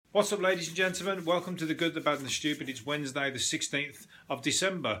What's up, ladies and gentlemen? Welcome to The Good, the Bad and the Stupid. It's Wednesday the 16th of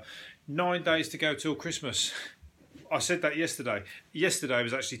December. 9 days to go till Christmas. I said that yesterday. Yesterday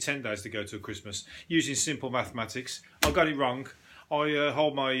was actually 10 days to go till Christmas. Using simple mathematics. I got it wrong. I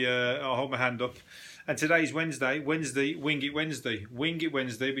hold my hand up. And today's Wednesday. Wing It Wednesday. Wing It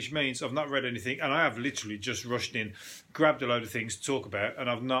Wednesday, which means I've not read anything. And I have literally just rushed in, grabbed a load of things to talk about, and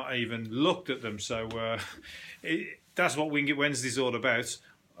I've not even looked at them. So that's what Wing It Wednesday is all about.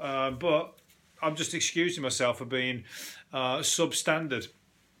 But I'm just excusing myself for being substandard.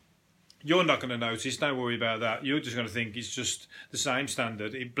 You're not going to notice, don't worry about that. You're just going to think it's just the same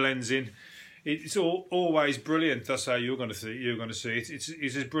standard. It blends in. It's always brilliant. That's how you're going to see it.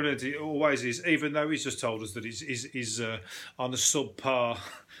 It's as brilliant as it always is, even though he's just told us that it's on a subpar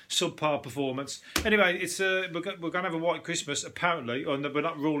performance. Anyway, we're going to have a white Christmas, apparently. We're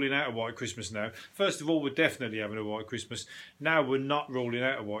not ruling out a white Christmas now. First of all, we're definitely having a white Christmas. Now we're not ruling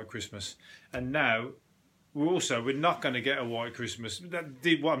out a white Christmas. And now we're not going to get a white Christmas.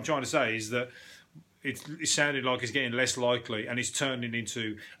 What I'm trying to say is that it sounded like it's getting less likely, and it's turning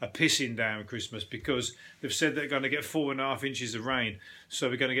into a pissing down Christmas, because they've said they're going to get 4.5 inches of rain. So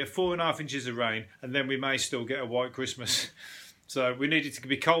we're going to get 4.5 inches of rain, and then we may still get a white Christmas. So we need it to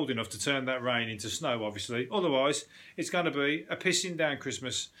be cold enough to turn that rain into snow, obviously. Otherwise, it's going to be a pissing down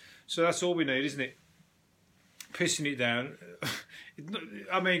Christmas. So that's all we need, isn't it? Pissing it down.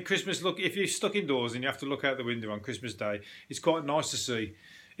 I mean, Christmas, look, if you're stuck indoors and you have to look out the window on Christmas Day, it's quite nice to see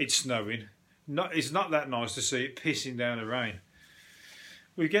it snowing. It's not that nice to see it pissing down the rain.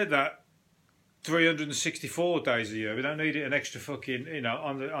 We get that 364 days a year. We don't need it an extra fucking,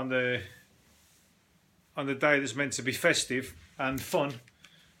 on the day that's meant to be festive and fun.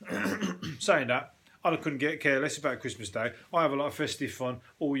 Saying that, I couldn't get careless about Christmas Day. I have a lot of festive fun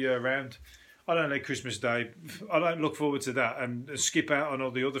all year round. I don't like Christmas Day. I don't look forward to that and skip out on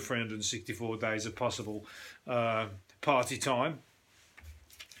all the other 364 days of possible party time.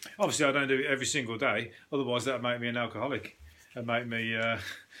 Obviously, I don't do it every single day. Otherwise, that would make me an alcoholic and make me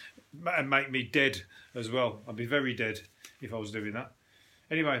dead as well. I'd be very dead if I was doing that.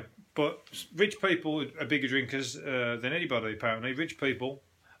 Anyway, but rich people are bigger drinkers than anybody, apparently. Rich people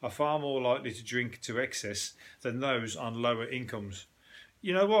are far more likely to drink to excess than those on lower incomes.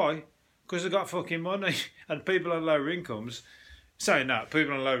 You know why? Because they've got fucking money. And people on lower incomes, saying that,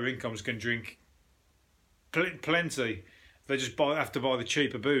 people on lower incomes can drink plenty. They just have to buy the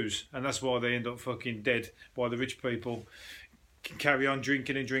cheaper booze, and that's why they end up fucking dead. Why the rich people can carry on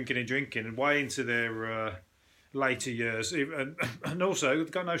drinking and way into their later years. And also,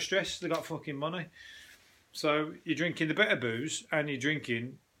 they've got no stress, they've got fucking money. So you're drinking the better booze, and you're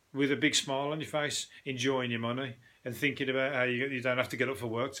drinking with a big smile on your face, enjoying your money, and thinking about how you don't have to get up for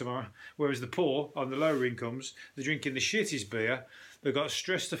work tomorrow. Whereas the poor, on the lower incomes, they're drinking the shittest beer, they've got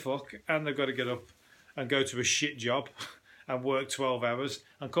stress to fuck, and they've got to get up and go to a shit job and work 12 hours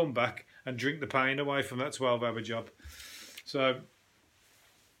and come back and drink the pain away from that 12-hour job. So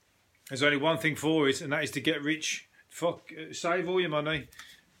there's only one thing for it, and that is to get rich. Save all your money.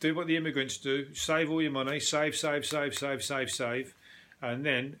 Do what the immigrants do. Save all your money. Save, and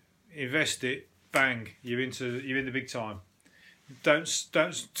then invest it. Bang! You're in the big time.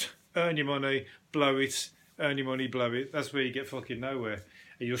 Don't earn your money, blow it. Earn your money, blow it. That's where you get fucking nowhere.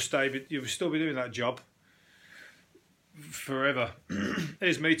 And you'll still be doing that job forever.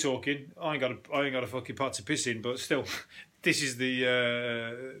 Here's me talking. I ain't got a fucking pot to piss in, but still, this is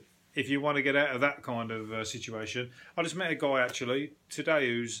the if you want to get out of that kind of situation. I just met a guy actually today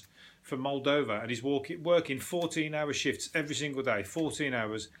who's from Moldova, and he's working 14-hour shifts every single day. 14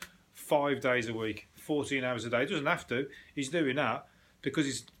 hours, 5 days a week, 14 hours a day. He doesn't have to. He's doing that because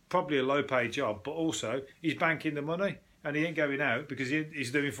it's probably a low-paid job, but also he's banking the money, and he ain't going out because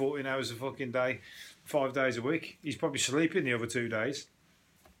he's doing 14 hours a fucking day, 5 days a week. He's probably sleeping the other 2 days.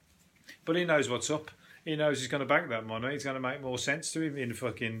 But he knows what's up. He knows he's going to bank that money. It's going to make more sense to him in a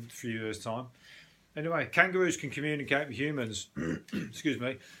fucking few years' time. Anyway, kangaroos can communicate with humans. Excuse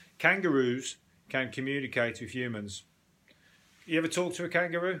me. Kangaroos can communicate with humans. You ever talk to a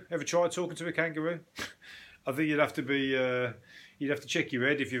kangaroo? Ever tried talking to a kangaroo? I think you'd have to check your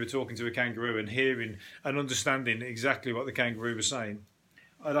head if you were talking to a kangaroo and hearing and understanding exactly what the kangaroo was saying.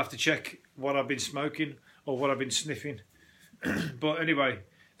 I'd have to check what I've been smoking or what I've been sniffing. But anyway,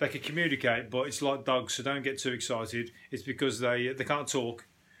 they can communicate, but it's like dogs, so don't get too excited. It's because they can't talk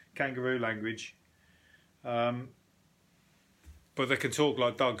kangaroo language. But they can talk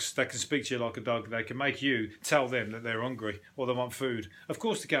like dogs. They can speak to you like a dog. They can make you tell them that they're hungry or they want food. Of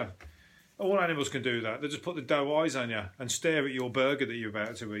course they can. All animals can do that. They just put the doe eyes on you and stare at your burger that you're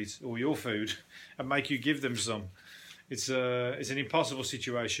about to eat or your food and make you give them some. It's an impossible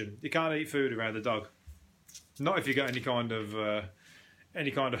situation. You can't eat food around the dog. Not if you got any kind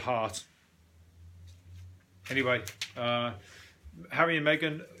of heart. Anyway, Harry and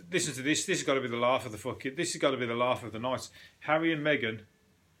Meghan. Listen to this. This has got to be the laugh of the This has got to be the laugh of the night. Harry and Meghan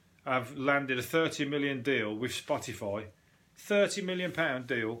have landed a 30 million deal with Spotify. £30 million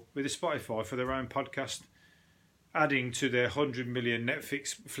deal with Spotify for their own podcast, adding to their 100 million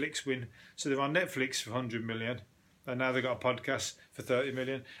Netflix win. So they're on Netflix for 100 million, and now they've got a podcast for 30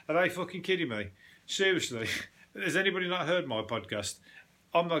 million. Are they fucking kidding me? Seriously, has anybody not heard my podcast?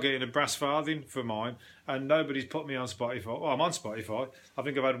 I'm not getting a brass farthing for mine, and nobody's put me on Spotify. Well, I'm on Spotify. I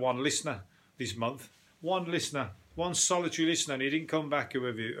think I've had one listener this month. One listener. One solitary listener, and he didn't come back,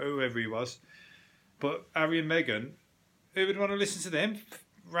 whoever he was. But Harry and Meghan, who would want to listen to them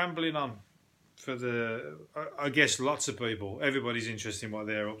rambling on? For I guess lots of people. Everybody's interested in what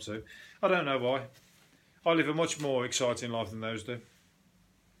they're up to. I don't know why. I live a much more exciting life than those do.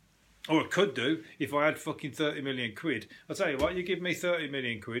 Or I could do if I had fucking 30 million quid. I'll tell you what, you give me 30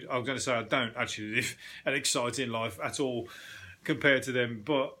 million quid. I was going to say I don't actually live an exciting life at all compared to them.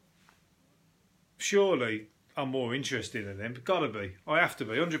 But surely I'm more interested in them. Gotta be. I have to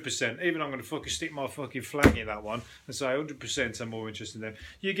be, 100%. Even I'm going to fucking stick my fucking flag in that one and say 100% I'm more interested in them.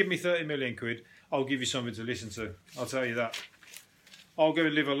 You give me 30 million quid, I'll give you something to listen to. I'll tell you that. I'll go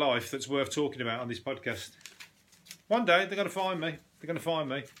and live a life that's worth talking about on this podcast. One day they're going to find me. They're going to find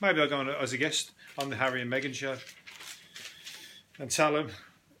me. Maybe I'll go on as a guest on the Harry and Meghan show and tell them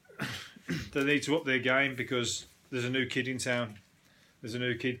they need to up their game because there's a new kid in town. There's a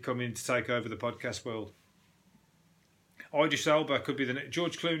new kid coming to take over the podcast world. Idris Elba could be the next.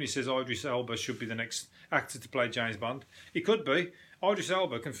 George Clooney says Idris Elba should be the next actor to play James Bond. He could be. Idris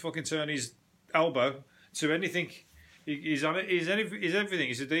Elba can fucking turn his elbow to anything. He's on it. He's everything.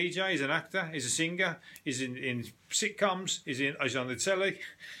 He's a DJ. He's an actor. He's a singer. He's in sitcoms. He's on the telly.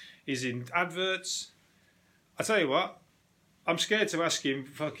 He's in adverts. I tell you what, I'm scared to ask him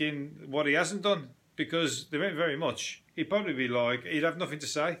fucking what he hasn't done because there ain't very much. He'd probably be like he'd have nothing to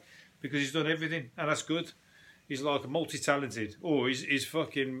say because he's done everything and that's good. He's like multi-talented. Or he's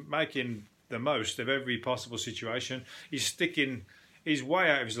fucking making the most of every possible situation. He's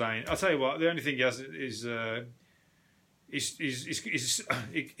way out of his lane. I'll tell you what, the only thing he has is he's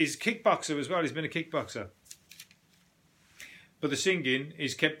kickboxer as well. He's been a kickboxer. But the singing,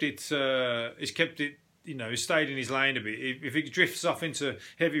 he's kept it, he's stayed in his lane a bit. If he drifts off into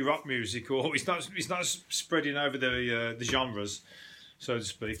heavy rock music or he's not spreading over the genres, so to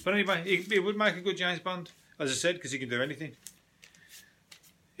speak. But anyway, he would make a good James Bond. As I said, because he can do anything.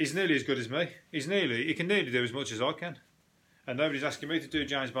 He's nearly as good as me. He can nearly do as much as I can. And nobody's asking me to do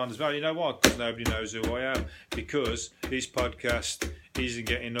James Bond as well. You know why? Because nobody knows who I am. Because this podcast isn't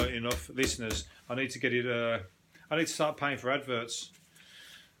getting enough listeners. I need to get it. I need to start paying for adverts,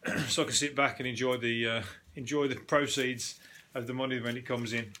 so I can sit back and enjoy the proceeds of the money when it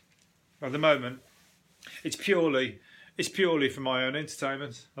comes in. At the moment, it's purely for my own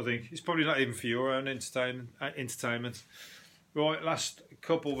entertainment. I think it's probably not even for your own entertainment. Right, last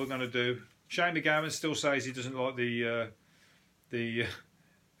couple we're going to do. Shane McGowan still says he doesn't like the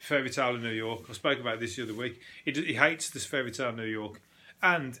fairy tale of New York. I spoke about this the other week. He hates this fairy tale of New York,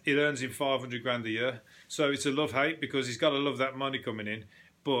 and it earns him $500,000 a year. So it's a love hate because he's got to love that money coming in,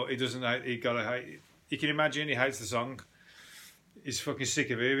 but he doesn't hate. He got to hate. You can imagine he hates the song. He's fucking sick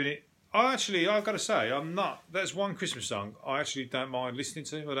of hearing it. I've got to say, that's one Christmas song I actually don't mind listening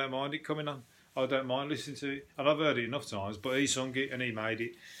to. I don't mind it coming on. I don't mind listening to it. And I've heard it enough times, but he sung it and he made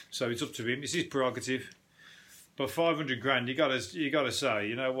it. So it's up to him. It's his prerogative. But $500,000, you gotta say,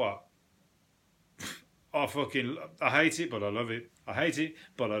 you know what? I hate it, but I love it. I hate it,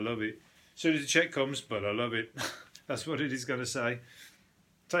 but I love it. As soon as the check comes, but I love it. That's what it is going to say.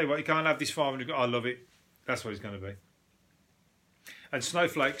 Tell you what, you can't have this $500,000. I love it. That's what it's going to be. And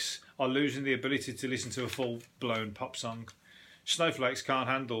snowflakes are losing the ability to listen to a full-blown pop song. Snowflakes can't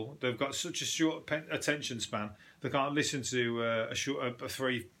handle. They've got such a short attention span. They can't listen to a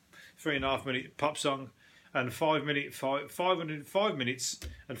 3.5 minute pop song and 5 minutes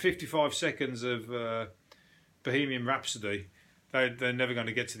and 55 seconds of Bohemian Rhapsody. They're never going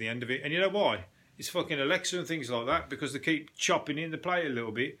to get to the end of it. And you know why? It's fucking Alexa and things like that because they keep chopping in the play a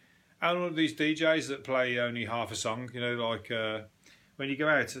little bit. And all of these DJs that play only half a song, like when you go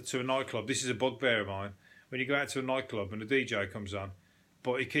out to a nightclub, this is a bugbear of mine. When you go out to a nightclub and a DJ comes on,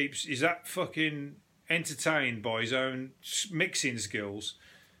 but he's that fucking entertained by his own mixing skills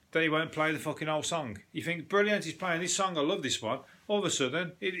that he won't play the fucking whole song. You think, brilliant, he's playing this song, I love this one. All of a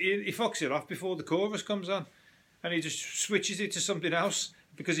sudden, he fucks it off before the chorus comes on. And he just switches it to something else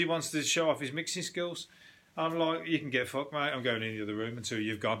because he wants to show off his mixing skills. I'm like, you can get fucked, mate. I'm going in the other room until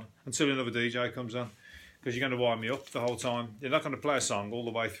you've gone, until another DJ comes on, because you're going to wind me up the whole time. You're not going to play a song all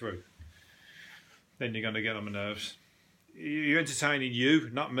the way through. Then you're going to get on my nerves. You're entertaining you,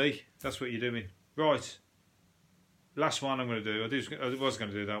 not me. That's what you're doing. Right. Last one I'm going to do. I was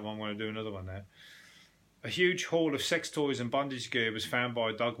going to do that one. I'm going to do another one now. A huge haul of sex toys and bondage gear was found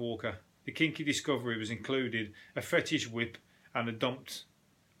by a dog walker. The kinky discovery was included a fetish whip and a dumped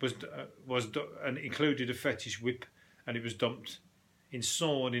and included a fetish whip, and it was dumped in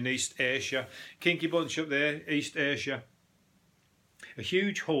Sawn in East Ayrshire. Kinky bunch up there, East Ayrshire. A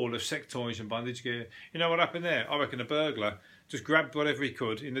huge haul of sex toys and bondage gear. You know what happened there? I reckon a burglar just grabbed whatever he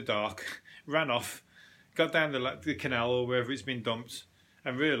could in the dark, ran off, got down the canal or wherever it's been dumped,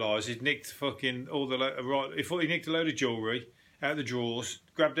 and realised he'd nicked fucking all the he thought he nicked a load of jewellery out of the drawers,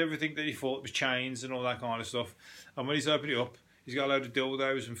 grabbed everything that he thought was chains and all that kind of stuff, and when he's opened it up, he's got a load of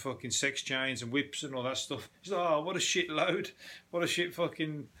dildos and fucking sex chains and whips and all that stuff. He's like, oh, what a shit load, what a shit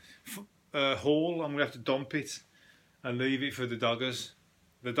fucking haul. I'm gonna have to dump it and leave it for the doggers.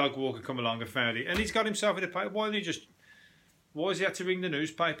 The dog walker come along and found it, and he's got himself in a paper. Why has he had to ring the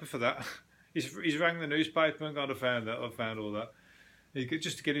newspaper for that? He's rang the newspaper and gone and found that. I found all that.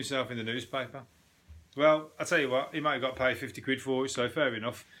 Just to get himself in the newspaper. Well, I tell you what, he might have got paid 50 quid for it, so fair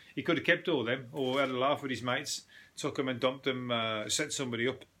enough. He could have kept all them, or had a laugh with his mates, took them and dumped them, set somebody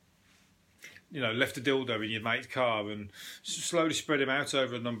up. You know, left a dildo in your mate's car and slowly spread him out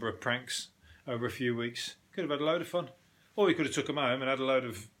over a number of pranks over a few weeks. Could have had a load of fun. Or he could have took them home and had a load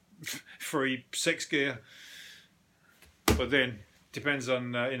of free sex gear. But then, depends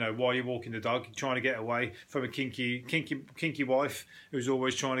on you know, why you're walking the dog, trying to get away from a kinky wife who's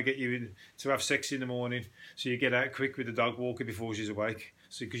always trying to get you in to have sex in the morning, so you get out quick with the dog walker before she's awake.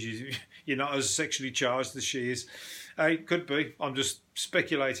 So because you're not as sexually charged as she is. Hey, could be. I'm just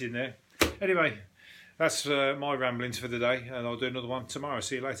speculating there. Anyway, that's my ramblings for the day, and I'll do another one tomorrow.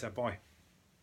 See you later. Bye.